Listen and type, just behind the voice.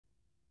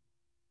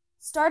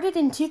Started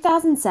in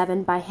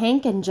 2007 by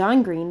Hank and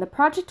John Green, the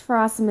Project for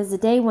Awesome is a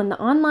day when the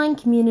online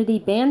community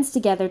bands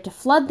together to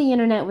flood the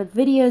internet with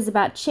videos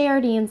about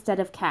charity instead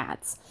of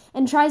cats,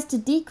 and tries to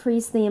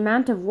decrease the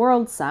amount of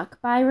world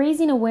suck by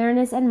raising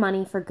awareness and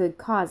money for good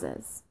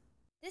causes.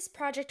 This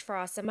Project for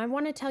Awesome, I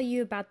want to tell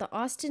you about the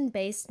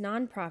Austin-based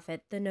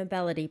nonprofit, the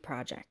Nobelity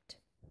Project.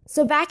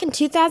 So back in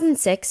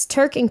 2006,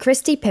 Turk and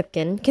Christy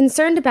Pipkin,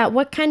 concerned about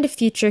what kind of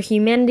future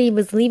humanity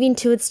was leaving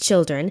to its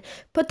children,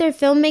 put their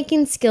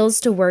filmmaking skills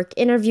to work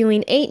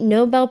interviewing 8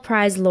 Nobel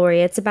Prize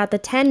laureates about the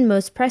 10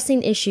 most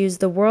pressing issues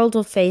the world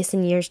will face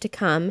in years to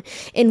come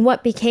in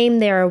what became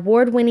their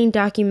award-winning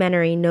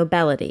documentary,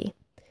 Nobelity.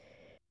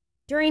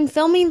 During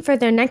filming for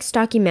their next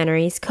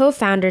documentaries,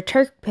 co-founder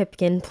Turk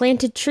Pipkin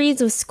planted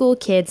trees with school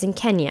kids in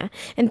Kenya,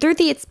 and through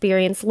the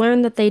experience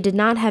learned that they did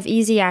not have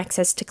easy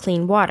access to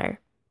clean water.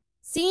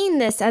 Seeing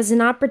this as an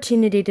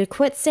opportunity to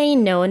quit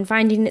saying no and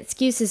finding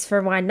excuses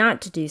for why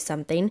not to do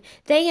something,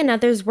 they and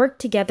others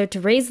worked together to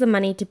raise the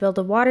money to build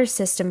a water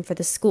system for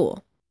the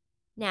school.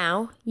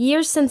 Now,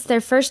 years since their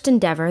first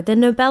endeavor, the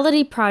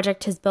Nobelity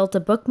Project has built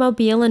a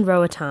bookmobile in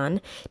Roatan,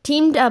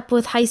 teamed up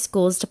with high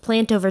schools to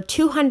plant over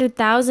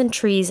 200,000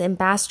 trees in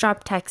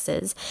Bastrop,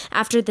 Texas,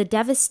 after the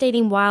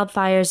devastating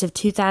wildfires of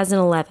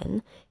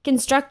 2011,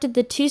 constructed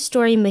the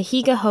 2-story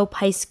Mahiga Hope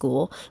High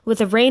School with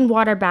a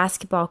rainwater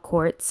basketball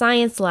court,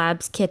 science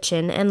labs,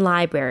 kitchen, and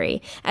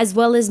library, as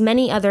well as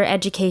many other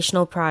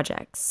educational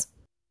projects.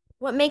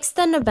 What makes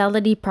the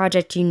Nobelity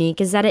Project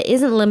unique is that it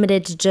isn't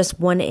limited to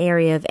just one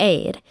area of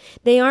aid.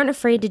 They aren't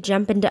afraid to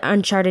jump into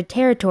uncharted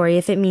territory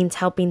if it means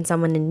helping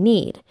someone in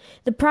need.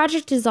 The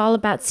project is all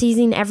about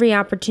seizing every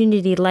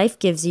opportunity life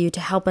gives you to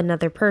help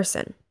another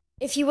person.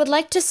 If you would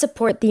like to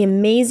support the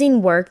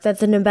amazing work that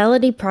the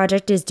Nobelity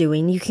Project is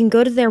doing, you can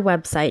go to their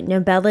website,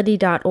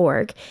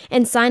 nobelity.org,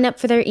 and sign up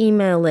for their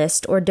email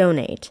list or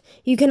donate.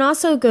 You can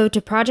also go to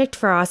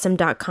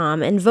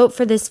projectforawesome.com and vote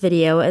for this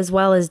video as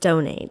well as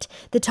donate.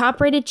 The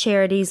top-rated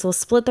charities will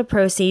split the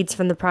proceeds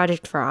from the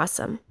Project for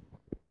Awesome.